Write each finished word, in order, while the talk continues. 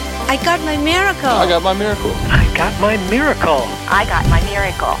I got my miracle. I got my miracle. I got my miracle. I got my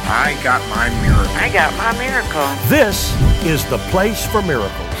miracle. I got my miracle. I got my miracle. This is the place for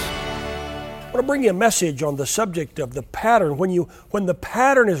miracles. I want to bring you a message on the subject of the pattern. When the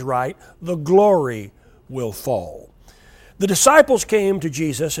pattern is right, the glory will fall. The disciples came to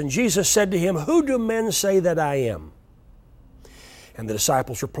Jesus, and Jesus said to him, "Who do men say that I am?" And the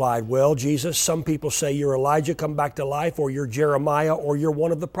disciples replied, "Well, Jesus, some people say you're Elijah come back to life, or you're Jeremiah, or you're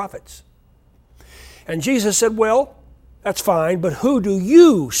one of the prophets." And Jesus said, "Well, that's fine, but who do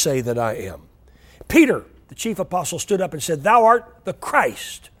you say that I am?" Peter, the chief apostle, stood up and said, "Thou art the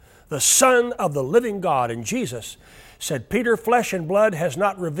Christ, the Son of the living God." And Jesus said, "Peter, flesh and blood has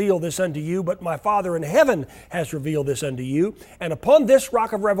not revealed this unto you, but my Father in heaven has revealed this unto you. And upon this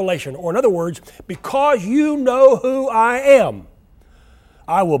rock of revelation," or in other words, because you know who I am,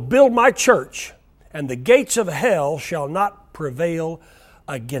 "I will build my church, and the gates of hell shall not prevail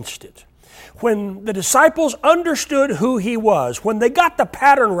against it." When the disciples understood who he was, when they got the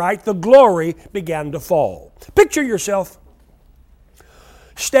pattern right, the glory began to fall. Picture yourself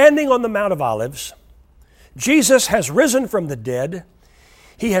standing on the Mount of Olives. Jesus has risen from the dead.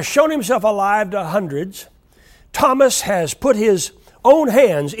 He has shown himself alive to hundreds. Thomas has put his own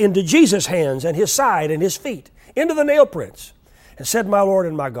hands into Jesus' hands and his side and his feet, into the nail prints, and said, "My Lord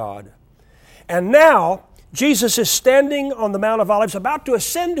and my God." And now Jesus is standing on the Mount of Olives, about to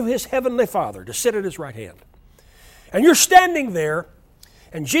ascend to his heavenly Father, to sit at his right hand. And you're standing there,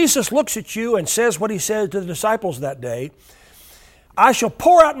 and Jesus looks at you and says what he said to the disciples that day, "I shall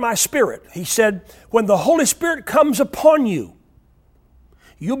pour out my Spirit." He said, "When the Holy Spirit comes upon you,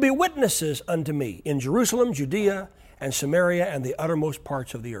 you'll be witnesses unto me in Jerusalem, Judea, and Samaria, and the uttermost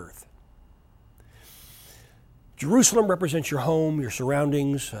parts of the earth." Jerusalem represents your home, your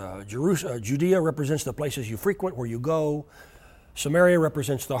surroundings. Judea represents the places you frequent, where you go. Samaria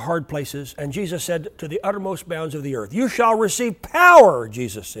represents the hard places. And Jesus said, to the uttermost bounds of the earth, "You shall receive power,"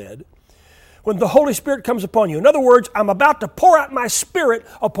 Jesus said, "when the Holy Spirit comes upon you." In other words, I'm about to pour out my Spirit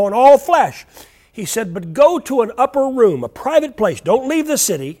upon all flesh. He said, "But go to an upper room, a private place. Don't leave the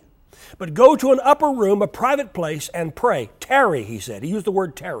city, but go to an upper room, a private place, and pray." Tarry, he said. He used the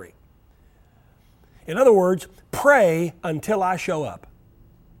word tarry. In other words, pray until I show up.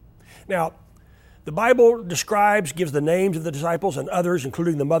 Now, the Bible gives the names of the disciples and others,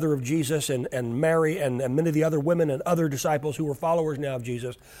 including the mother of Jesus and Mary and many of the other women and other disciples who were followers now of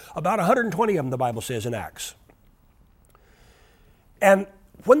Jesus. About 120 of them, the Bible says, in Acts. And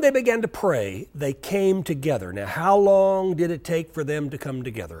when they began to pray, they came together. Now, how long did it take for them to come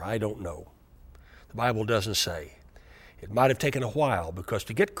together? I don't know. The Bible doesn't say. It might have taken a while, because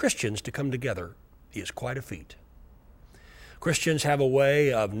to get Christians to come together is quite a feat. Christians have a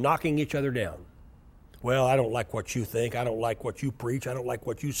way of knocking each other down. Well, I don't like what you think. I don't like what you preach. I don't like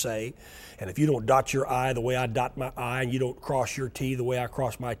what you say. And if you don't dot your I the way I dot my I, and you don't cross your T the way I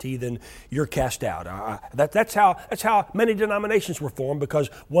cross my T, then you're cast out. That's how many denominations were formed, because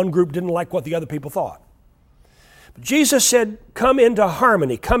one group didn't like what the other people thought. But Jesus said, come into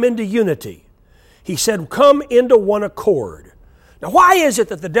harmony, come into unity. He said, come into one accord. Now, why is it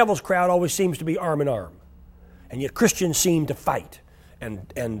that the devil's crowd always seems to be arm in arm, and yet Christians seem to fight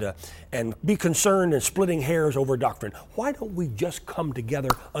and be concerned and splitting hairs over doctrine? Why don't we just come together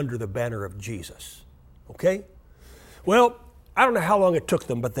under the banner of Jesus? Okay? Well, I don't know how long it took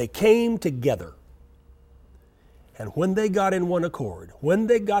them, but they came together. And when they got in one accord, when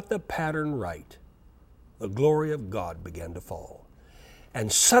they got the pattern right, the glory of God began to fall.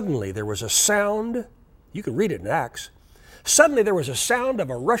 And suddenly there was a sound, you can read it in Acts. Suddenly there was a sound of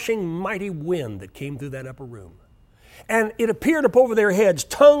a rushing mighty wind that came through that upper room. And it appeared up over their heads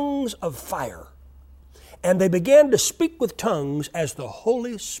tongues of fire. And they began to speak with tongues as the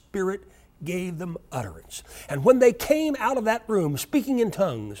Holy Spirit gave them utterance. And when they came out of that room speaking in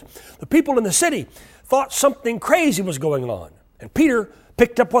tongues, the people in the city thought something crazy was going on. And Peter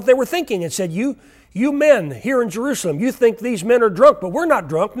picked up what they were thinking and said, You men here in Jerusalem, you think these men are drunk, but we're not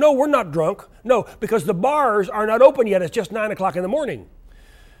drunk. No, we're not drunk. No, because the bars are not open yet. It's just 9 o'clock in the morning.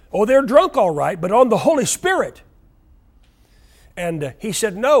 Oh, they're drunk all right, but on the Holy Spirit. And he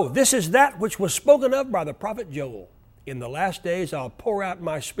said, no, this is that which was spoken of by the prophet Joel. In the last days, I'll pour out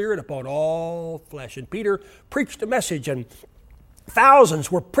my Spirit upon all flesh. And Peter preached a message, and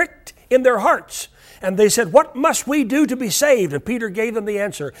thousands were pricked in their hearts. And they said, what must we do to be saved? And Peter gave them the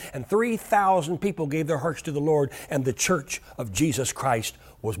answer. And 3,000 people gave their hearts to the Lord, and the church of Jesus Christ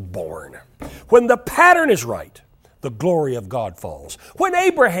was born. When the pattern is right, the glory of God falls. When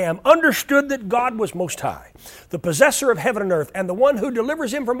Abraham understood that God was Most High, the possessor of heaven and earth, and the one who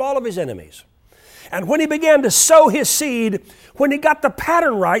delivers him from all of his enemies, And when he began to sow his seed, when he got the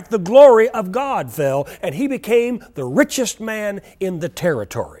pattern right, the glory of God fell, and he became the richest man in the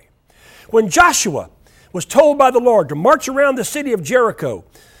territory. When Joshua was told by the Lord to march around the city of Jericho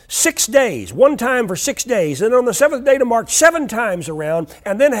 6 days, one time for 6 days, and on the seventh day to march 7 times around,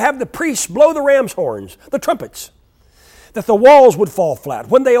 and then have the priests blow the ram's horns, the trumpets, that the walls would fall flat.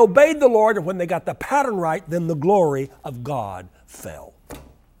 When they obeyed the Lord and when they got the pattern right, then the glory of God fell.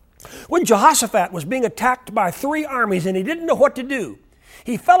 When Jehoshaphat was being attacked by 3 armies and he didn't know what to do,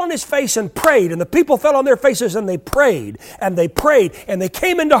 he fell on his face and prayed, and the people fell on their faces and they prayed, and they prayed, and they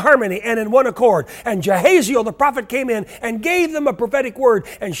came into harmony and in one accord. And Jahaziel, the prophet, came in and gave them a prophetic word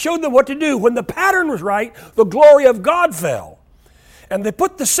and showed them what to do. When the pattern was right, the glory of God fell. And they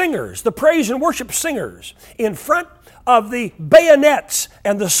put the singers, the praise and worship singers, in front of the bayonets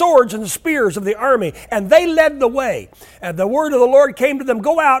and the swords and the spears of the army, and they led the way. And the word of the Lord came to them,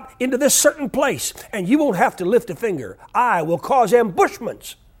 go out into this certain place, and you won't have to lift a finger. I will cause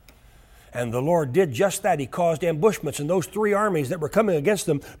ambushments. And the Lord did just that. He caused ambushments, and those 3 armies that were coming against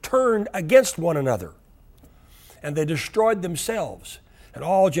them turned against one another, and they destroyed themselves. And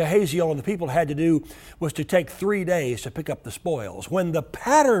all Jahaziel and the people had to do was to take 3 days to pick up the spoils. When the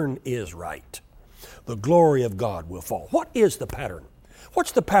pattern is right, the glory of God will fall. What is the pattern?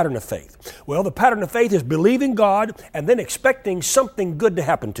 What's the pattern of faith? Well, the pattern of faith is believing God and then expecting something good to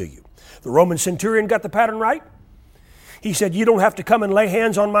happen to you. The Roman centurion got the pattern right. He said, you don't have to come and lay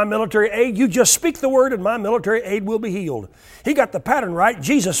hands on my military aid. You just speak the word and my military aid will be healed. He got the pattern right.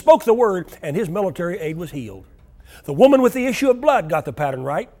 Jesus spoke the word and his military aid was healed. The woman with the issue of blood got the pattern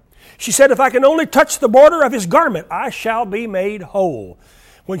right. She said, if I can only touch the border of his garment, I shall be made whole.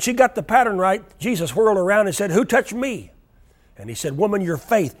 When she got the pattern right, Jesus whirled around and said, who touched me? And he said, woman, your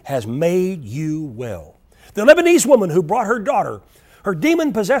faith has made you well. The Lebanese woman who brought her daughter, her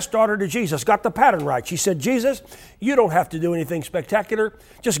demon-possessed daughter, to Jesus, got the pattern right. She said, Jesus, you don't have to do anything spectacular.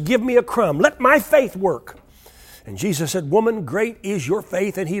 Just give me a crumb. Let my faith work. And Jesus said, woman, great is your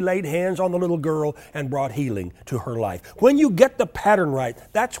faith. And he laid hands on the little girl and brought healing to her life. When you get the pattern right,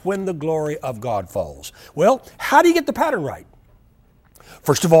 that's when the glory of God falls. Well, how do you get the pattern right?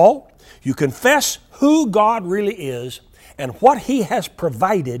 First of all, you confess who God really is and what he has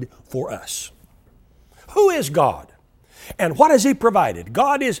provided for us. Who is God? And what has he provided?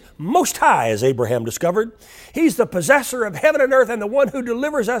 God is most high, as Abraham discovered. He's the possessor of heaven and earth and the one who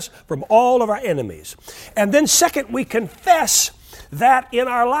delivers us from all of our enemies. And then second, we confess that in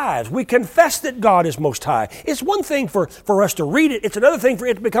our lives. We confess that God is most high. It's one thing for us to read it. It's another thing for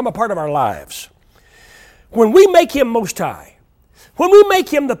it to become a part of our lives. When we make him most high, when we make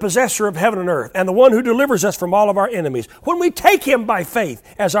him the possessor of heaven and earth and the one who delivers us from all of our enemies, when we take him by faith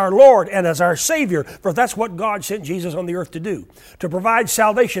as our Lord and as our Savior, for that's what God sent Jesus on the earth to do, to provide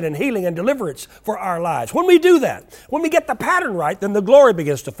salvation and healing and deliverance for our lives. When we do that, when we get the pattern right, then the glory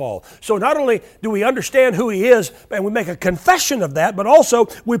begins to fall. So not only do we understand who he is and we make a confession of that, but also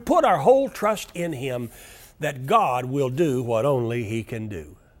we put our whole trust in him that God will do what only he can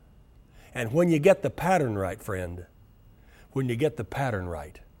do. And when you get the pattern right, friend, when you get the pattern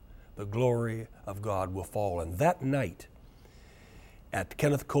right, the glory of God will fall. And that night at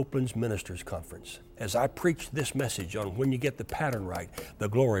Kenneth Copeland's Ministers Conference, as I preached this message on when you get the pattern right, the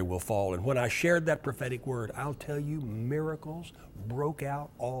glory will fall. And when I shared that prophetic word, I'll tell you, miracles broke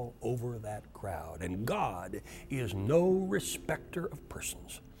out all over that crowd. And God is no respecter of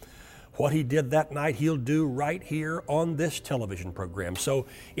persons. What he did that night, he'll do right here on this television program. So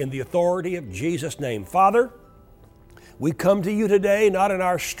in the authority of Jesus' name, Father, we come to you today not in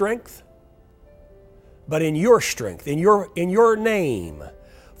our strength, but in your strength, in your name.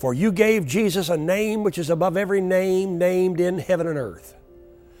 For you gave Jesus a name which is above every name named in heaven and earth.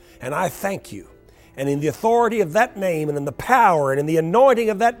 And I thank you. And in the authority of that name and in the power and in the anointing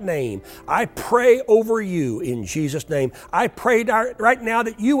of that name, I pray over you in Jesus' name. I pray right now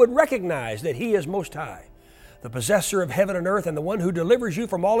that you would recognize that he is most high, the possessor of heaven and earth and the one who delivers you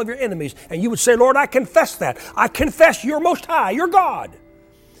from all of your enemies. And you would say, Lord, I confess that. I confess you're most high. You're God.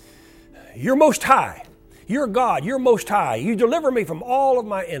 You're most high. You're God. You're most high. You deliver me from all of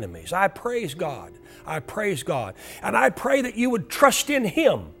my enemies. I praise God. I praise God. And I pray that you would trust in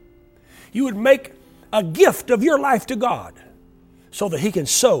him. You would make a gift of your life to God so that he can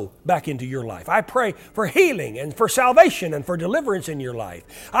sow back into your life. I pray for healing and for salvation and for deliverance in your life.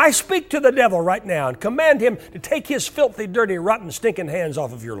 I speak to the devil right now and command him to take his filthy, dirty, rotten, stinking hands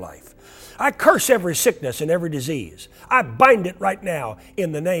off of your life. I curse every sickness and every disease. I bind it right now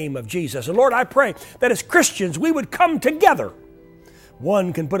in the name of Jesus. And Lord, I pray that as Christians we would come together.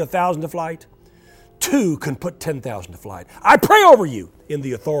 One can put 1,000 to flight. two can put 10,000 to flight. I pray over you in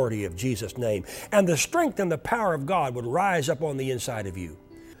the authority of Jesus' name, and the strength and the power of God would rise up on the inside of you.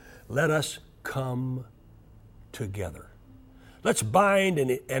 Let us come together. Let's bind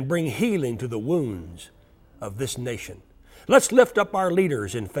and bring healing to the wounds of this nation. Let's lift up our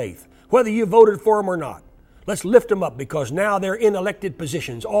leaders in faith, whether you voted for them or not. Let's lift them up because now they're in elected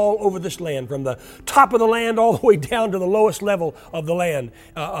positions all over this land, from the top of the land all the way down to the lowest level of the land,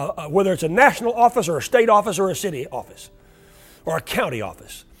 whether it's a national office or a state office or a city office or a county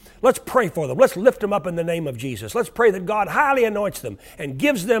office. Let's pray for them. Let's lift them up in the name of Jesus. Let's pray that God highly anoints them and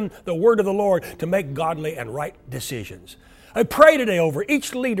gives them the word of the Lord to make godly and right decisions. I pray today over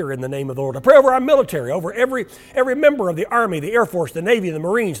each leader in the name of the Lord. I pray over our military, over every member of the Army, the Air Force, the Navy, the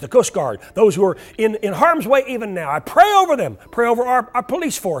Marines, the Coast Guard, those who are in harm's way even now. I pray over them. Pray over our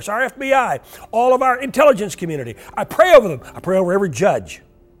police force, our FBI, all of our intelligence community. I pray over them. I pray over every judge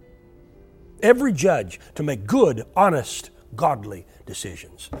to make good, honest, godly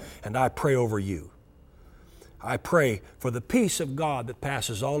decisions. And I pray over you. I pray for the peace of God that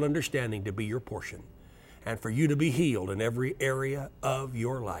passes all understanding to be your portion, and for you to be healed in every area of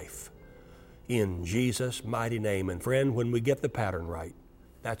your life. In Jesus' mighty name. And friend, when we get the pattern right,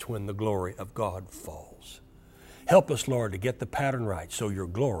 that's when the glory of God falls. Help us, Lord, to get the pattern right so your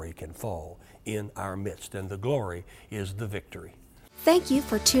glory can fall in our midst. And the glory is the victory. Thank you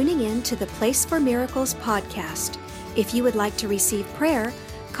for tuning in to the Place for Miracles podcast. If you would like to receive prayer,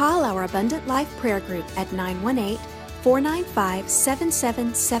 call our Abundant Life Prayer Group at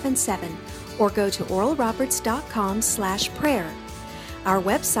 918-495-7777 or go to oralroberts.com/prayer. Our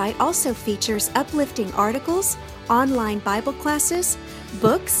website also features uplifting articles, online Bible classes,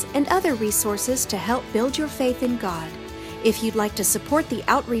 books, and other resources to help build your faith in God. If you'd like to support the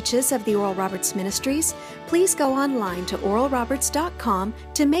outreaches of the Oral Roberts Ministries, please go online to oralroberts.com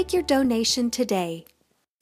to make your donation today.